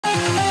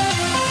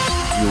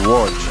You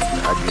watch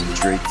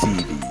Asantewaa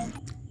TV.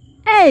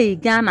 Hey,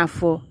 Ghana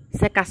for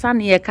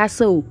Sekasani ye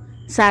kaso.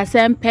 Sa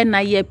sempe na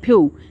ye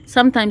pew.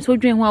 Sometimes we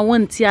dream one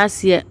won't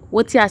tiasie.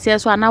 What tiasie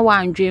so na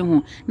wan dream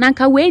ho.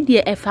 Nanka we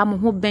die efa mo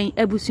ho ben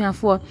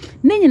ebusuafo.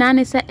 Ne nyina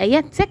ne se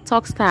eye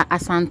TikTok star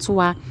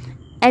Asantewaa.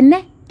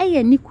 Ene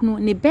eye nikunu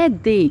ne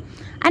birthday.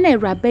 Ana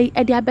ewrabe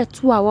e de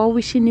abeto a wo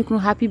wish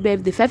nikunu happy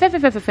birthday.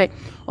 Fe.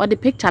 Or the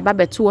picture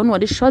babeto one or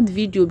the short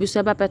video bi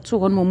so babeto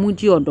one mo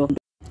mudi odo.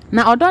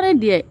 Na odo ne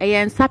de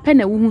eye nsape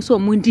na wuhu so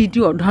mudidi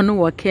odo no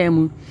wo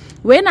kemu.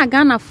 We na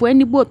Ghana for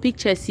any bo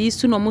pictures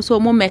is no mo so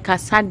mo meka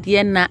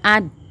sade na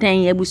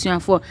aden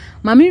ebusuafo.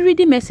 Mami read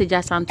the message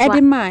Asantewaa.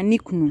 Ede ma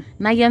nikunu.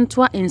 Na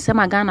yentoa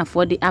ensema Ghana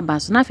for the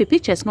abas. Na fe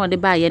pictures no de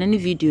ba ye ne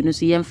video no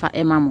so yemfa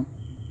emamo.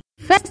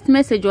 First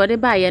message or the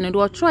ba ye no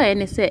do try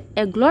and say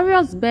a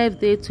glorious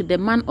birthday to the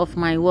man of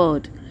my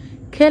world.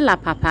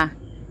 Kela papa.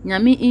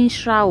 Nyami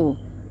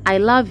inshrawo. I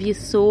love you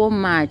so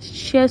much.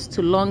 Cheers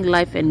to long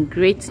life and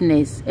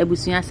greatness.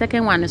 Ebusuya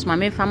second one is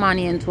mame fama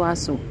ni entoa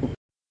so.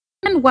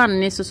 And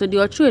one is so the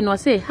other no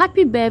say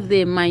happy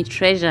birthday my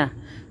treasure.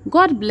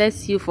 God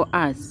bless you for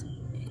us.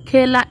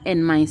 Kayla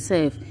and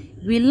myself.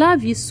 We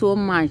love you so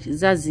much,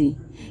 Zazie.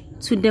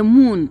 To the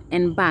moon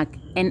and back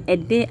and a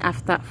day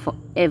after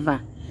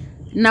forever.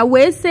 Now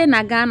we say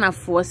na Ghana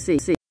for say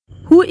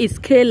who is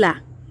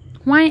Kayla?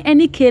 Why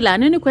any Kayla?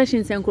 No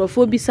questions and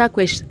crophobia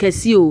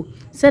kesio.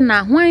 Say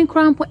na why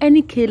crampo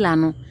any Kayla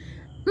no.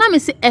 Na me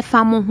say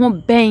efa mo ho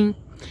ben.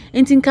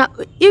 Intinka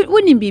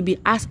woni bibi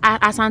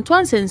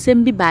Asantewaa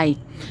sensem bi bai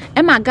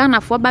e ma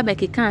Ghana for ba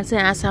beke kan say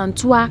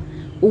Asantewaa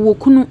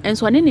owokunu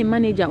enso ne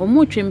manager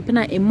omo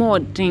twempena e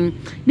modern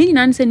ni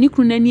nyina se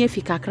nikunu nani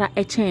afikakra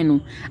e chen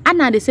no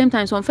and at the same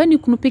time so fa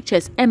nikunu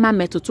pictures e ma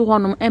metoto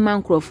honom e ma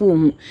nkrofo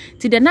hu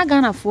ti de na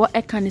Ghana for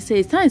e kan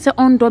say say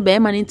ondo be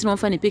ma ni ntino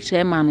fa ni picture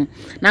e ma no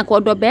na ko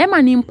do be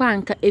ma ni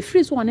mpanka e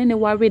free so one ne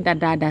worry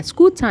dada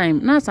school time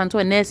na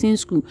Asantewaa nursing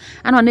school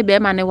and one be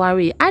ma ne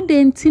worry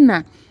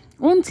adentina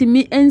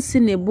Untimi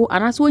ensinebo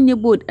anaso onye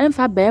bold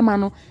emfa beema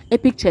no e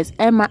pictures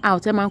ema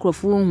out ema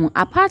nkrofo hu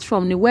apart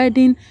from the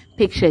wedding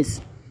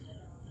pictures.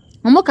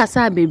 Omo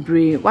kasa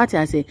bebre what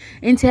I say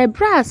enti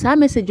ebras ha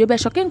message obe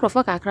shocking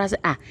nkrofo kakra say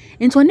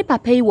enti oni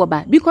papa yi wo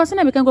ba because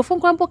na be kan nkrofo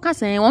nkrampo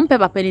kasa won pe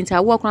papa ni enti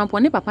awo krampo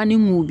ni papa ni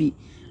nwu bi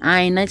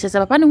na chese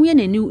papa ni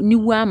hu ni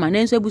wu ama na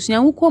enso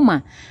abusuan wu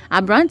koma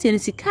abrante ni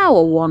sika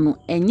wo no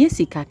enye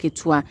sika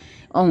ketua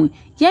on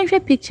yenhwe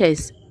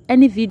pictures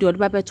any video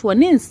babeto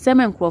ne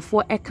nsem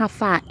nkrofo eka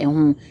fa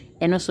eho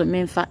eno so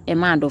memfa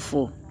ema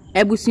adofo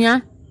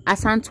ebusuan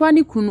Asantewaa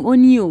ni kunu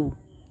oni o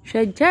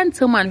hwe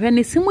gentleman hwe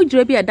ne simu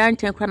jire bi adan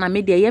chen kwa na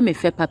media ye me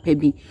fe papa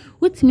bi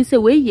wutimi se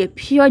we ye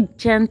pure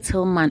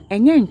gentleman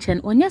enye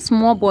nchen onye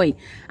small boy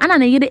ana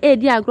na yede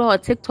edi agro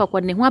TikTok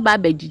ne ho aba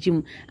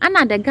abagigim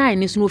ana the guy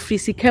ni so no free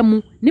sika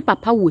mu ni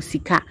papa wo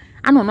sika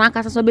ana no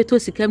akasa so beto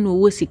sika mu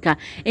wo sika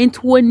enti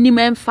woni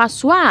memfa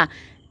so a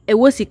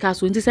ewo sika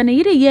so nti se ne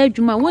yire ye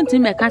adwuma wonti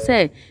meka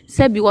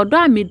se bi odo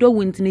amedo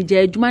wonti ne je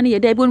adwuma ne ye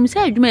da bi onum se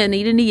adwuma ne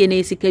yire ne ye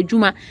na sika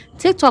adwuma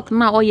TikTok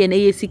na oye na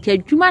ye sika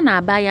adwuma na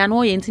abaya na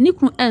oye nti ni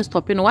kunu en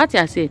stop no what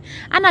ya say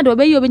ana do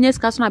be ye obenya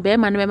sika so na be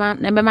ma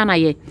na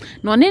ye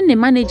no ne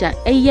manager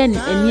eye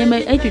eniema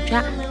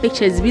etwitwa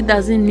pictures bi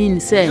doesn't mean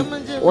say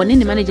one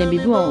ne manager bi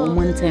o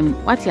montem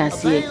what ya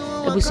say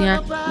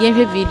ebusuan ye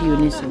hwe video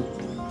ni so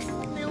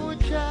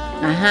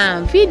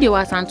video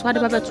Asantewaa de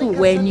babeto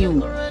when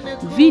you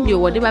video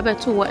what the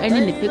babeto or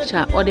any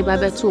picture or the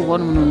babeto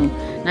one no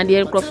na the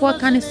nkrofo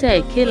kan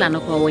say Kayla no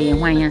ko ye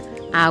hwan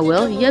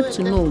well yet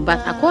to know but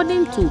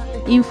according to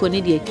info ni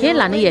the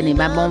Kayla ne ye ne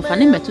babon fa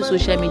ne meto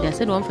social media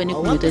said one fa ne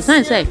community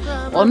sign say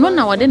ono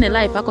na wode ne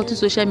life akoto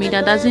social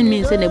media doesn't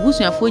mean say na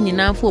busuafo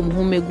nyina fo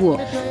mu megu o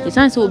the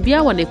sign say obi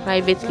a won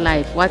private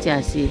life what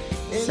you say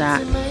sa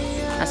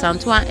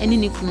Asantewaa eni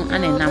nikunu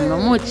ana nam no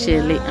mo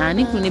chele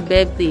ani kunu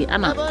birthday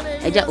ana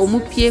eja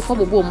omupie ko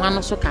bobo mo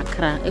ano so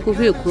kakra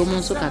ekohwe ekuro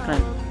mo so kakra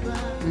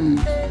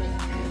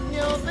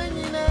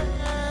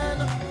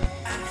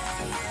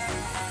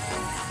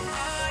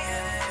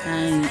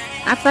and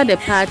after the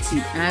party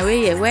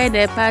where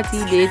the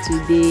party day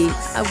today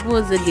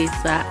aboze ge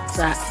sa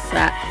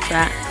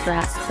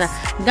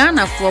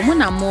Ghana for mo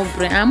na mo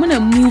bre mo na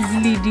move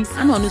leadi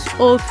ana no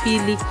so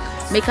feeli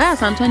make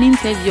Asantewaa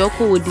interview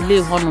ko wo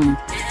delay honom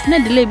na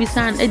delay bi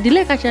san e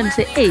delay ka chan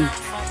say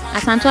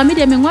Asantewaa me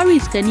de me worry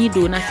is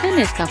kanido na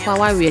senes ka kwa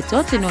worry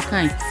to no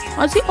kan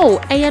o si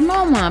eye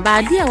normal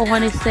ba dia wo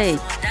hone say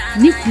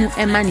nikunu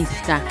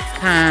emaniska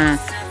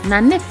na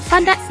ne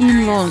father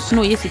in laws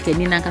no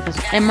yesikani na kata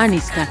so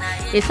emaniska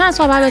e san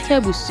so ba beta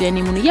busu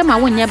ni mu ye ma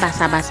wonye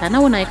basa na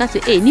wona ka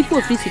say nipo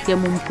ofisika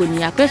mu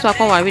mponi akweso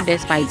akwa worry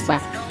despite ba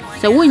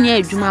se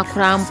wonye adwuma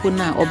kora mpo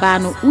na oba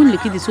no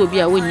unlikidi so obi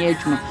a wonye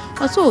adwuma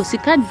so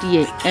sika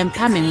de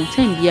empa me ho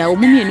tan bia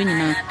omumi enu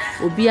nyina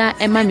obia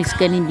ema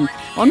miskani bi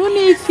ono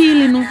ne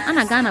feel no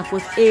ana Ghana for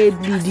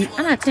bleed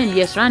ana 10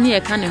 years ran here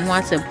kan ne ho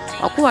asem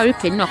akwari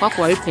penny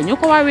akwari penny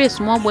akwari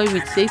small boy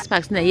with 6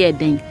 packs na ye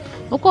den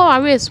Oko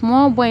ware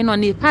small boy no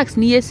ni parks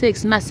ni year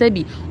 6 na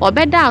sabi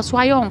obeda aso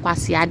aye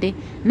onkwase ade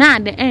na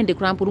at the end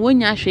krampo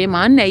wonya hwe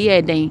ma na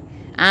ye den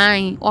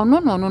ai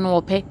ono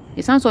ope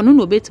isanso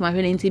no betima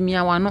hwe nti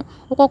miawa no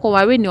okoko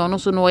ware ni ono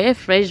so no ye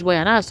fresh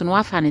boy na so no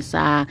afa ne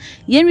saa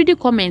yen read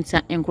comment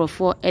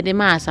enkrofo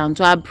edema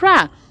Asantewaa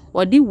bra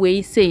odi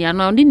we say ya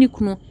na odi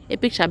nikunu a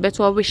picture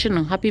beto wish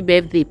no happy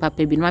birthday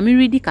papa bi no me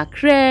read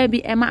kakra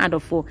bi ema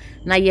adofo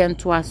na ye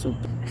nto aso.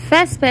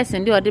 First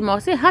person dey odi ma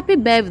say happy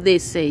birthday,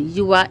 say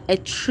you are a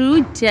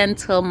true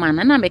gentleman.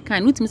 And I'm a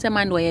kind with Mr.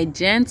 Man a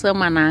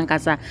gentleman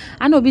ankasa.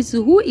 And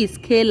obisi who is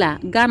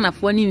Kayla Ghana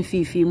for ni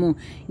mfifi mu.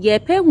 Ye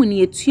pe hu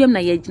ni etuem na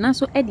ye gina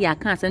so e di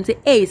account and say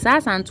eh sa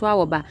Asantewaa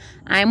wo ba.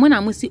 Ai mo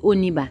na mo si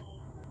oniba.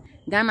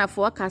 Ghana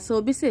for kasa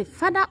obisi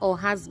father or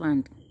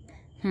husband.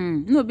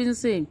 No obisi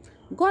say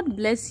God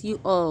bless you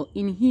all.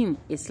 In him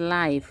is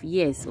life.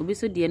 Yes.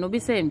 Obisi de no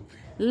obisi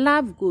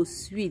love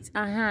goes sweet.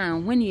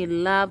 When you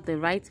love the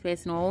right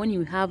person or when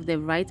you have the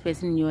right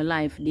person in your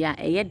life, they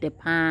are the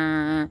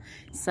pan.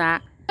 Sa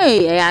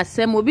hey, I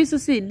say Obiso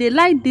say they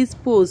like this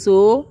pose.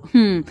 So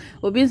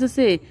Obiso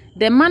say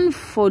the man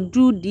for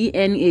do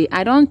DNA.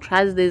 I don't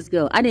trust this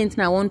girl. I didn't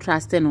know I won't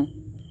trust no.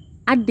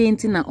 I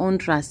didn't know I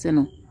won't trust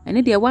no. And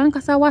it one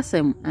kasa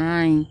wasem.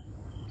 Aye.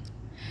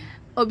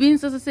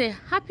 Obinso say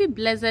happy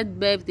blessed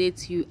birthday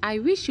to you. I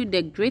wish you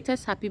the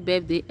greatest happy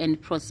birthday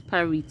and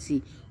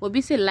prosperity.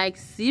 Obi say like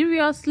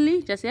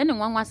seriously just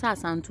anyone wasa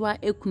Asantewaa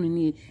ekunu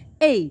ni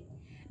eh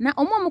na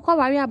omo mko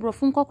ware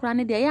abrofo nkokora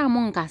ne de ya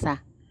mo nkasa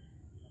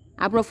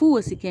abrofo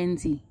wo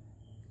sikenti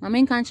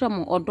mama nka nche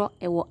mo odo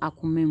ewo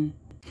akomam.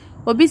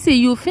 Obi say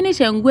you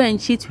finish and go and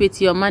cheat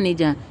with your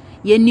manager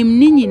yenim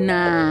ni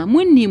nyina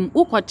munim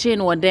ukoche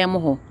no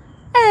odem ho.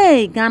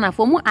 Hey, Ghana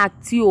for more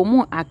active,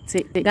 more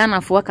active.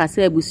 Ghana for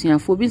kasa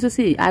ebusuafo. Obi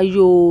say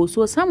ayo,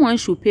 so someone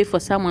should pay for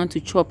someone to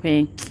chop.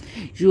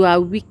 You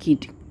are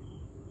wicked.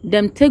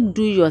 Them take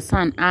do your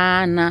son.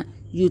 Na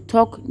you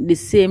talk the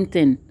same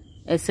thing.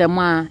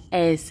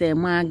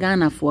 Esema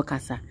Ghana for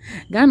kasa.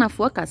 Ghana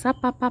for kasa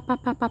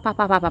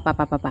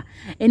papa.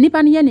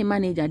 Enipa ni ye ni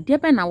manager.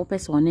 Depe na wo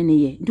person ne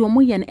ye. Do mo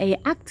ye na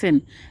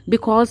acting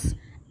because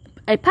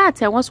a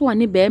part I was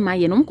one be my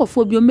yen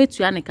umkofo bi o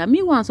metu aneka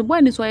me once boy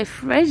ni so a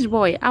fresh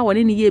boy a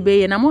woni ne ye be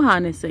ye na mo ha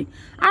ne say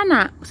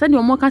ana said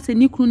o mo ka se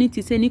ni kunu ni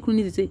ti say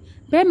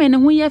be me ne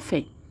ho ye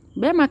fe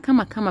be ma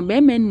kama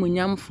be me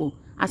munyamfo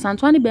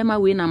Asantewaa ni be ma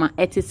we na ma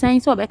etisen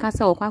so be ka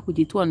se o kwa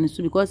kujitu on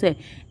so because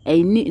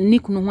ni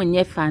kunu ho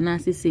nye fa na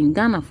se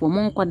Ghana for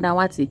mo nkoda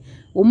wate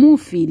o mu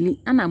fili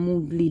ana mu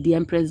bleed the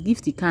empress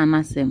gift kan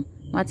na sem.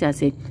 What I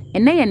say,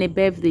 and now your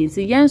birthday.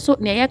 So, yen so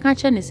near your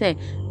catcher and say,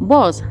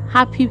 boss,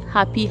 happy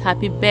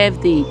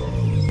birthday.